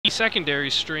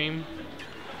secondary stream.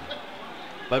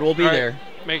 But we'll be there.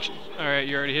 All right,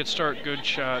 you already hit start. Good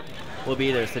shot. We'll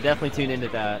be there, so definitely tune into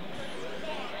that.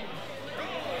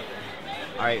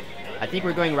 All right, I think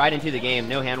we're going right into the game.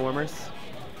 No hand warmers.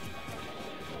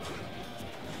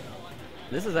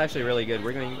 This is actually really good.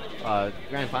 We're going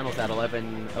grand finals at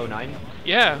 11:09.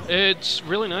 Yeah, it's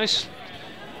really nice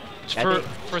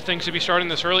for things to be starting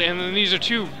this early, and then these are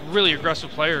two really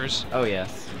aggressive players. Oh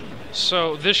yes.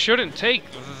 So this shouldn't take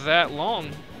that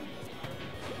long.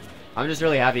 I'm just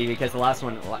really happy because the last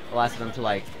one lasted until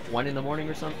like 1 in the morning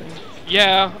or something.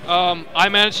 Yeah, I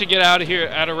managed to get out of here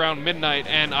at around midnight,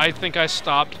 and I think I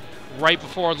stopped right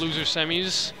before loser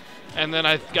semis, and then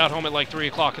I got home at like 3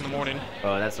 o'clock in the morning.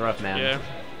 Oh, that's rough, man. Yeah.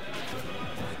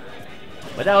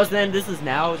 But that was then. This is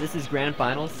now. This is grand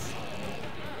finals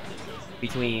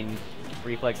between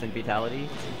Reflex and Fatality.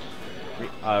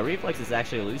 Reflex is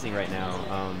actually losing right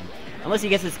now, unless he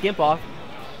gets his skimp off.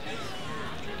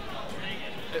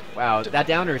 Wow, that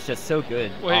downer is just so good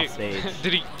off stage.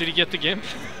 did he get the gimp?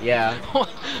 Yeah.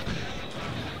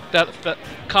 that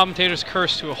commentator's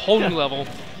curse to a whole new level.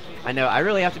 I know. I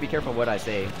really have to be careful what I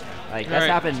say. Like that's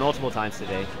happened multiple times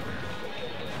today.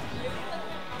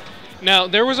 Now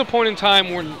there was a point in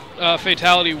time when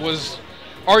Fatality was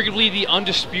arguably the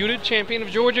undisputed champion of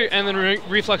Georgia, and then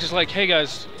Reflex is like, "Hey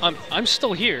guys, I'm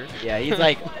still here." Yeah, he's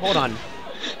like, "Hold on.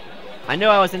 I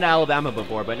know I was in Alabama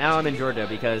before, but now I'm in Georgia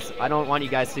because I don't want you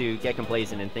guys to get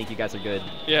complacent and think you guys are good."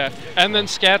 Yeah, and then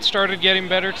Scat started getting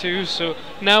better too, so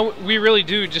now we really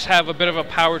do just have a bit of a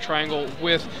power triangle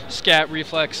with Scat,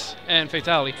 Reflex, and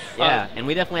Fatality. Yeah, and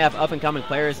we definitely have up-and-coming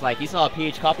players. Like, you saw a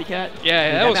PH Copycat?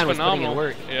 Yeah, that was man phenomenal.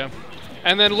 Was putting in work. Yeah.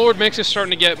 And then Lord Mix is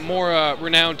starting to get more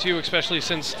renowned too, especially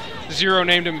since Zero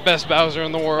named him best Bowser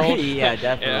in the world. Yeah,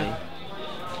 definitely.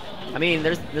 Yeah. I mean,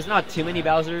 there's not too many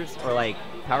Bowsers, or like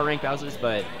power rank Bowsers,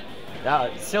 but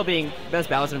still being best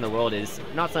Bowser in the world is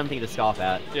not something to scoff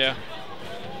at. Yeah.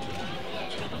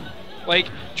 Like,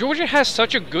 Georgia has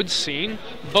such a good scene,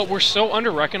 but we're so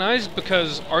under-recognized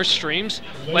because our streams,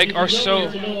 like, are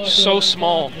so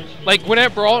small. Like,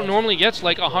 Gwinnet Brawl normally gets,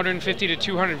 like, 150 to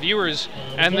 200 viewers,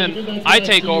 and then I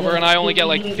take over and I only get,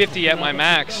 like, 50 at my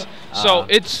max. So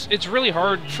it's really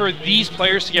hard for these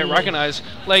players to get recognized.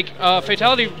 Like,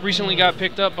 Fatality recently got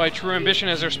picked up by True Ambition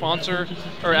as their sponsor,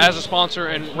 or as a sponsor,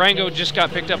 and Rango just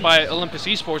got picked up by Olympus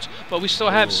Esports, but we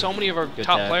still have so many of our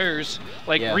top players,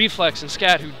 like Reflex and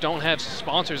Scat, who don't have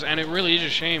sponsors, and it really is a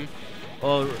shame.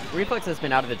 Well, Reflex has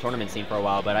been out of the tournament scene for a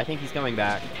while, but I think he's coming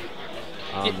back.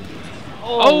 We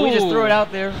just threw it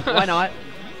out there. Why not?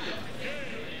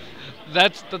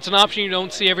 That's an option you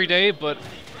don't see every day, but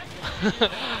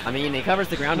I mean, it covers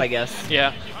the ground, I guess.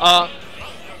 Yeah.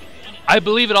 I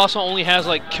believe it also only has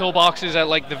like kill boxes at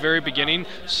like the very beginning,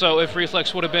 so if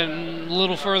Reflex would have been a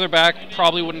little further back,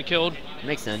 probably wouldn't have killed.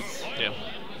 Makes sense. Yeah.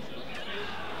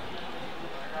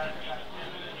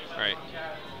 All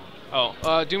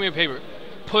right. Do me a favor.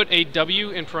 Put a W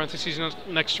in parentheses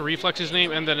next to Reflex's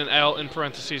name, and then an L in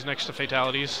parentheses next to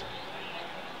Fatality's.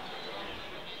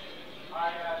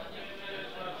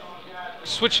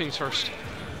 Switch things first.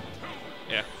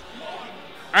 Yeah.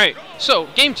 Alright, so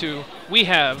game 2, we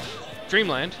have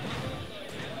Dreamland.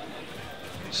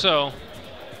 So,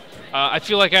 I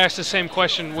feel like I asked the same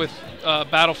question with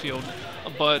Battlefield,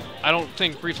 but I don't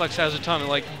think Reflex has a ton of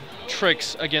like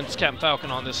tricks against Captain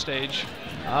Falcon on this stage.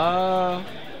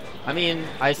 I mean,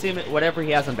 I assume whatever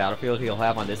he has on Battlefield, he'll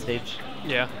have on this stage.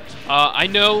 Yeah. I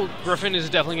know Griffin is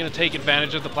definitely going to take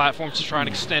advantage of the platforms to try and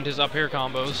extend his up air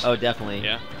combos. Oh, definitely.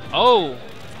 Yeah. Oh,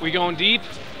 we going deep?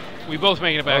 We both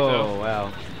making it back, though. Oh,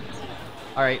 wow.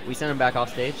 All right, we send him back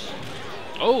off stage.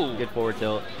 Oh. Good forward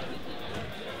tilt.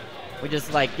 We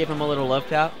just, like, give him a little love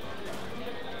tap.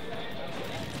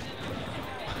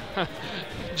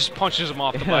 Just punches him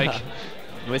off the bike.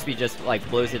 Wispy just, like,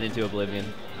 blows it into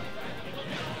oblivion.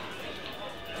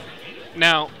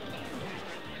 Now,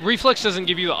 Reflex doesn't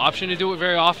give you the option to do it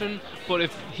very often, but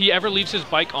if he ever leaves his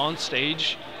bike on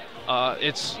stage,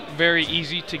 it's very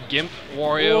easy to gimp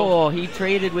Wario. Oh, he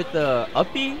traded with the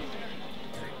uppy?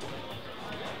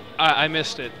 I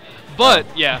missed it. But,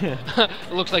 yeah,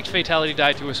 it looks like Fatality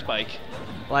died to a spike.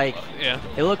 Like, yeah.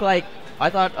 It looked like, I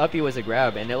thought uppy was a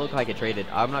grab, and it looked like it traded.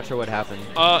 I'm not sure what happened.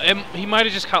 He might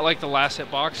have just caught, like, the last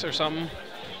hitbox or something.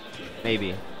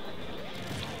 Maybe.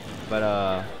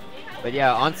 But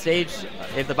yeah, on stage,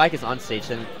 if the bike is on stage,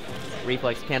 then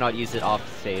Reflex cannot use it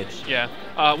off stage. Yeah.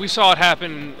 We saw it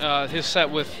happen, his set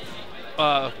with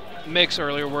Mix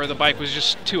earlier, where the bike was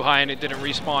just too high and it didn't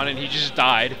respawn and he just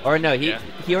died. Or no, he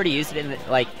already used it in the,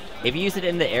 like, if you use it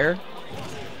in the air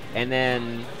and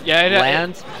then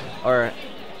land, or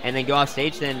and then go off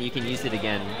stage, then you can use it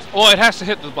again. Well, it has to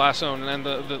hit the blast zone, and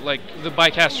then the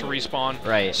bike has to respawn.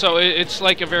 Right. So it's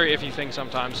like a very iffy thing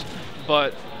sometimes.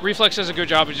 But Reflex does a good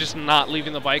job of just not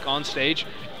leaving the bike on stage.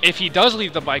 If he does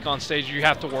leave the bike on stage, you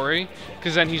have to worry,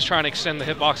 because then he's trying to extend the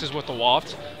hitboxes with the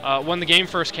waft. When the game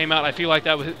first came out, I feel like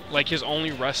that was like his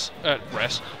only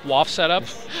waft setup.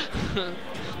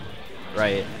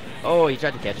 Right. Oh, he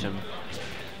tried to catch him.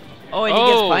 Oh, and he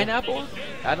gets pineapple?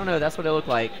 I don't know. That's what it looked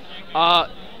like. I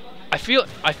feel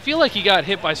like he got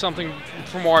hit by something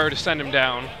from Wario to send him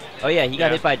down. Oh yeah, he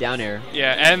got hit by down air.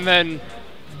 Yeah, and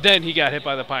then he got hit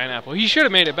by the pineapple. He should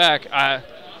have made it back.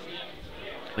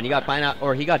 When he got pineapple,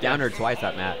 or he got down air twice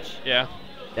that match. Yeah.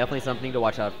 Definitely something to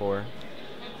watch out for.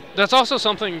 That's also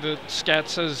something that Scat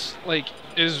says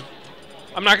is,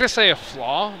 I'm not gonna say a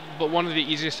flaw, but one of the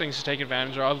easiest things to take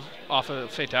advantage of off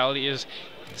of Fatality is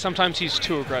sometimes he's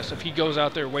too aggressive. He goes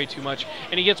out there way too much,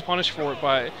 and he gets punished for it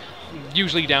by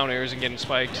usually down airs and getting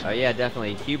spiked. Oh yeah,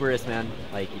 definitely. Hubris, man.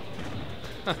 Like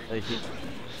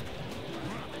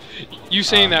you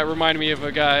saying that reminded me of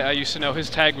a guy I used to know. His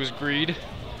tag was Greed.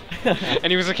 And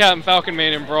he was a Captain Falcon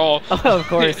main in Brawl. Oh, of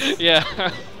course. Yeah.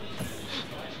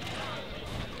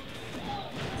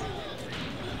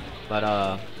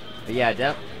 But yeah,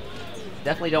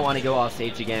 definitely don't want to go off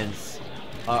stage against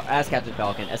as Captain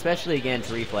Falcon, especially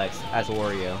against Reflex as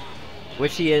Wario,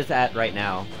 which he is at right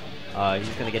now. He's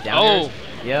gonna get down. Oh.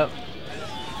 Yep.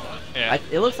 Yeah.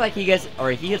 It looks like he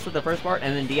hits with the first part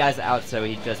and then DI's out, so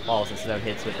he just falls instead of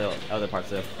hits with the other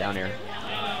parts of down air.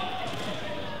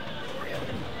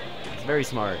 It's very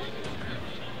smart.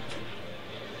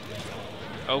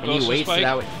 Oh, and he waits so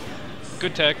that way.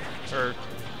 Good tech. Or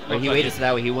he waited so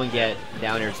that way he wouldn't get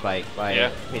down air spike by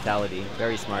Fatality.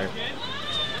 Very smart.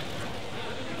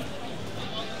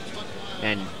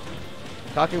 And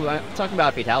talking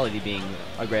about Fatality being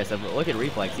aggressive, look at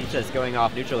Reflex. He's just going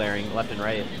off neutral airing left and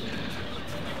right.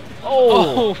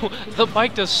 Oh, the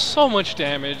bike does so much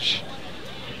damage.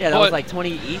 Yeah, that was like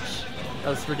 20 each. That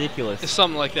was ridiculous. It's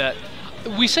something like that.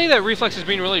 We say that Reflex is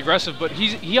being really aggressive, but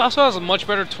he also has much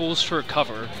better tools to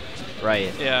recover.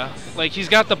 Right. Yeah, like he's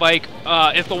got the bike.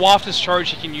 If the waft is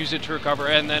charged, he can use it to recover,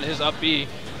 and then his up B.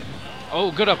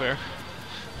 Oh, good up air.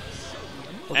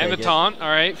 Okay, and the taunt. All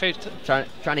right,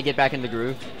 trying to get back in the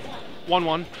groove.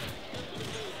 1-1.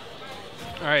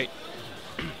 All right.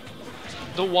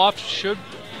 The waft should.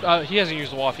 He hasn't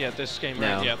used the waft yet this game,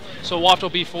 right? No. Yeah. So waft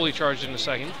will be fully charged in a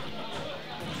second.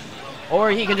 Or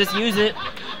he can just use it.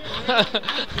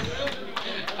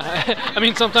 I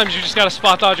mean, sometimes you just gotta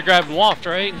spot dodge a grab and waft,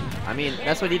 right? I mean,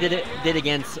 that's what he did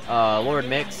against Lord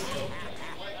Mix.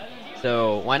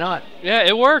 So why not? Yeah,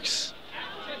 it works.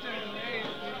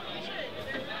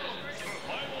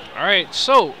 All right,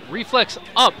 so Reflex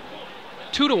up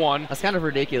 2-1. That's kind of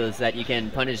ridiculous that you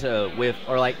can punish a whiff,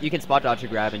 or like you can spot dodge a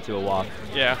grab into a waft.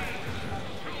 Yeah.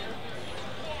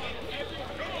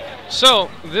 So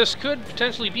this could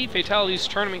potentially be Fatality's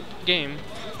tournament game.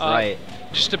 Right.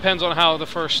 Just depends on how the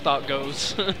first stock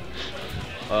goes.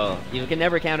 You can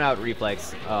never count out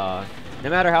Reflex. No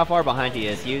matter how far behind he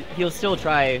is, he'll still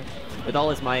try with all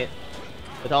his might,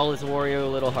 with all his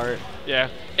Wario little heart. Yeah.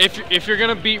 If you're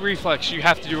gonna beat Reflex, you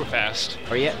have to do it fast.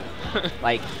 Or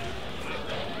like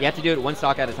you have to do it one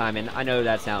stock at a time. And I know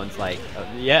that sounds like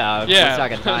one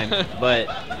stock at a time,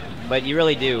 but you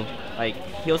really do. Like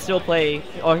he'll still play,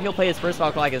 or he'll play his first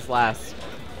stock like his last,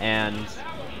 and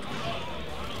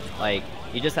like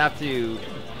you just have to.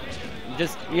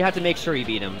 You have to make sure you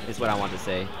beat him, is what I want to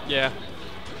say. Yeah.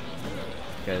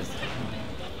 Because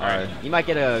you might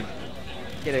get a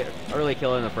early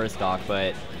kill in the first stock,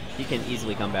 but he can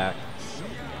easily come back.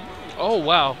 Oh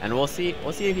wow! And we'll see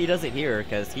if he does it here,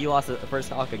 because he lost the first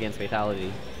stock against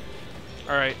Fatality.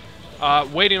 All right.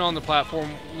 Waiting on the platform,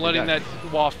 letting that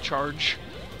waft charge.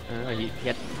 He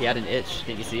had an itch.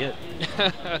 Didn't you see it?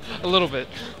 A little bit.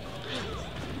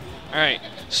 All right.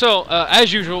 So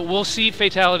as usual, we'll see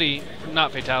Reflex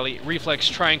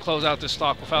try and close out this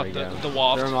stock without the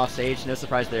waft. Throw him off stage. No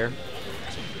surprise there.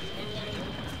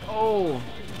 Oh,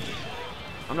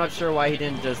 I'm not sure why he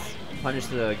didn't just punish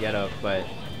the get up, but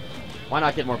why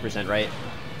not get more percent, right?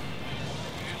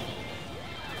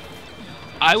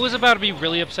 I was about to be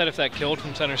really upset if that killed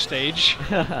from center stage.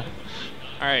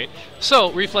 All right.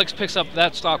 So Reflex picks up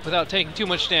that stock without taking too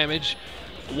much damage.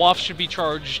 Waft should be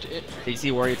charged. Did you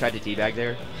see Wario tried to teabag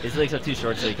there? His legs are too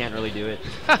short, so he can't really do it.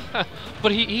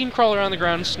 But he can crawl around the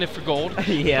ground and sniff for gold.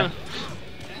 Yeah.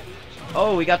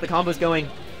 Oh, we got the combos going.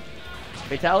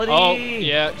 Fatality! Oh,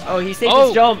 yeah. Oh, he saved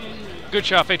his jump. Good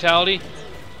shot, Fatality.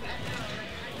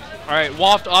 All right,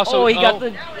 Waft also... Oh, he got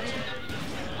the...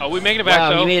 Oh, we making it back,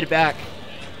 though. Wow, he made it back.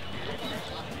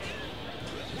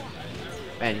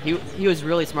 Man, he was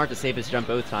really smart to save his jump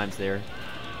both times there.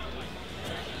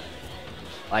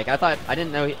 Like I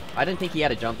didn't think he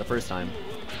had a jump the first time.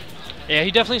 Yeah,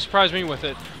 he definitely surprised me with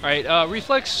it. All right,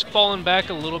 Reflex falling back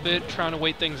a little bit, trying to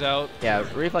wait things out. Yeah,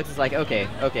 Reflex is like, okay,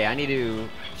 I need to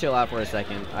chill out for a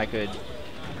second. I could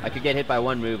get hit by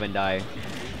one move and die.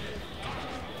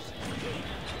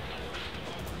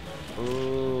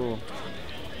 Ooh.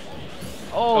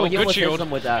 Oh, he almost hits him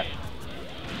with that.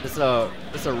 This is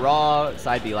a raw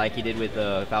side B like he did with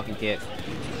the Falcon kick.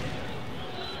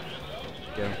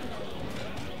 Go.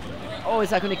 Oh, is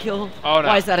that going to kill? Oh, no.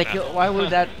 Why is that a kill? Why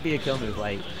would that be a kill move?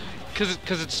 Like,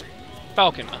 because it's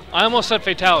Falcon. I almost said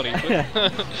Fatality.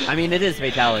 But I mean, it is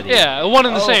Fatality. Yeah, one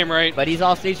and the same, right? But he's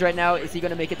off stage right now. Is he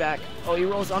going to make it back? Oh, he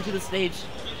rolls onto the stage.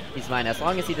 He's fine. As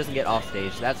long as he doesn't get off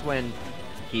stage, that's when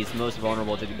he's most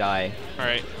vulnerable to die. All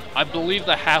right. I believe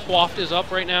the half waft is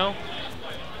up right now.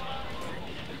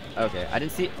 Okay, I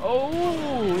didn't see.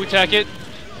 Oh! Attack it.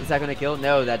 Is that going to kill?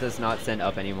 No, that does not send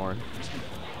up anymore.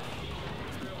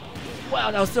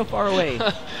 Wow, that was so far away.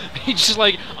 He's just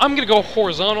like, I'm going to go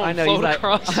horizontal and float like,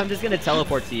 across. I'm just going to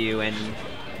teleport to you and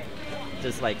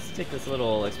just like stick this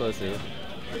little explosive.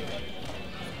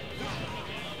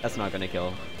 That's not going to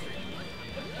kill.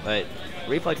 But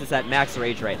Reflex is at max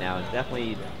rage right now.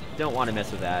 Definitely don't want to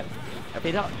mess with that.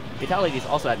 Fatality is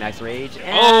also at max rage.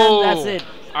 And that's it.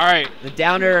 All right. The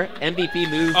downer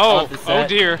MVP move off the set. Oh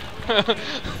dear.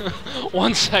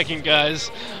 1 second,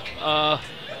 guys.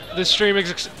 This stream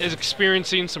is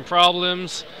experiencing some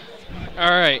problems. All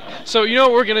right. So you know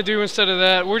what we're gonna do instead of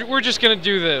that? We're just gonna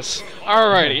do this.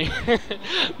 Alrighty.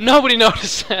 Nobody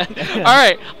noticed that. All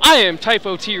right. I am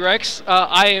Typo T-Rex.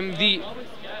 I am the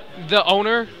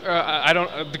owner,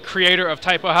 the creator of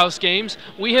Typo House Games.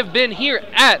 We have been here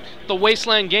at the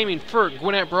Wasteland Gaming for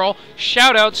Gwinnet Brawl.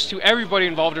 Shout outs to everybody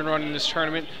involved in running this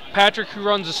tournament. Patrick, who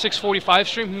runs a 6:45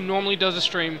 stream, who normally does a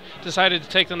stream, decided to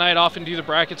take the night off and do the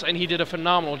brackets, and he did a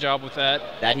phenomenal job with that.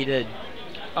 That he did.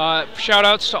 Shout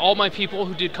outs to all my people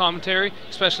who did commentary,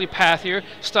 especially Path here,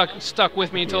 stuck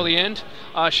with me until the end.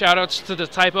 Shout outs to the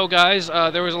Typo guys.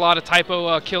 There was a lot of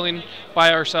Typo killing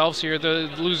by ourselves here. The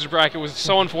loser's bracket was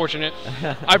so unfortunate.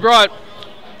 I brought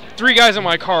 3 guys in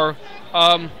my car,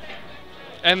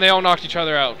 and they all knocked each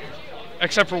other out.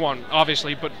 Except for one,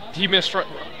 obviously, but he missed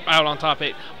out on top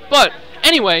 8. But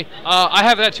anyway, I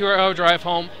have that 2-hour drive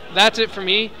home. That's it for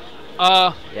me.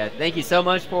 Yeah, thank you so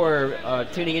much for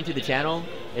tuning into the channel.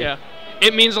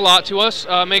 It means a lot to us.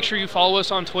 Make sure you follow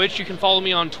us on Twitch. You can follow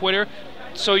me on Twitter,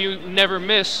 so you never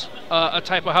miss a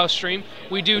Typo House stream.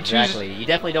 We do exactly. You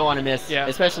definitely don't want to miss,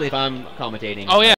 especially if I'm commentating. Oh yeah.